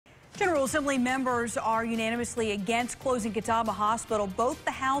General Assembly members are unanimously against closing Catawba Hospital. Both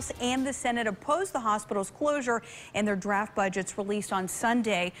the House and the Senate opposed the hospital's closure in their draft budgets released on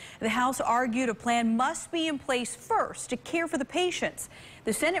Sunday. The House argued a plan must be in place first to care for the patients.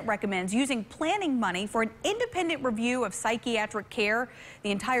 The Senate recommends using planning money for an independent review of psychiatric care, the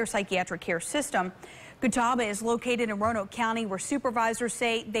entire psychiatric care system. Catawba is located in Roanoke County, where supervisors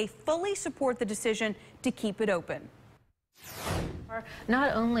say they fully support the decision to keep it open.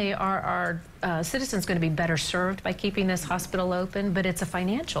 Not only are our citizens going to be better served by keeping this hospital open, but it's a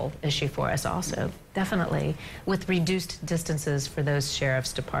financial issue for us also, definitely, with reduced distances for those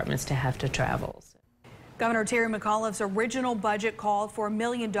sheriff's departments to have to travel. Governor Terry McAuliffe's original budget called for $1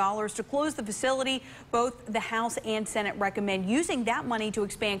 million to close the facility. Both the House and Senate recommend using that money to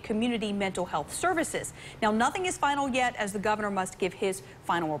expand community mental health services. Now, nothing is final yet, as the governor must give his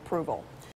final approval.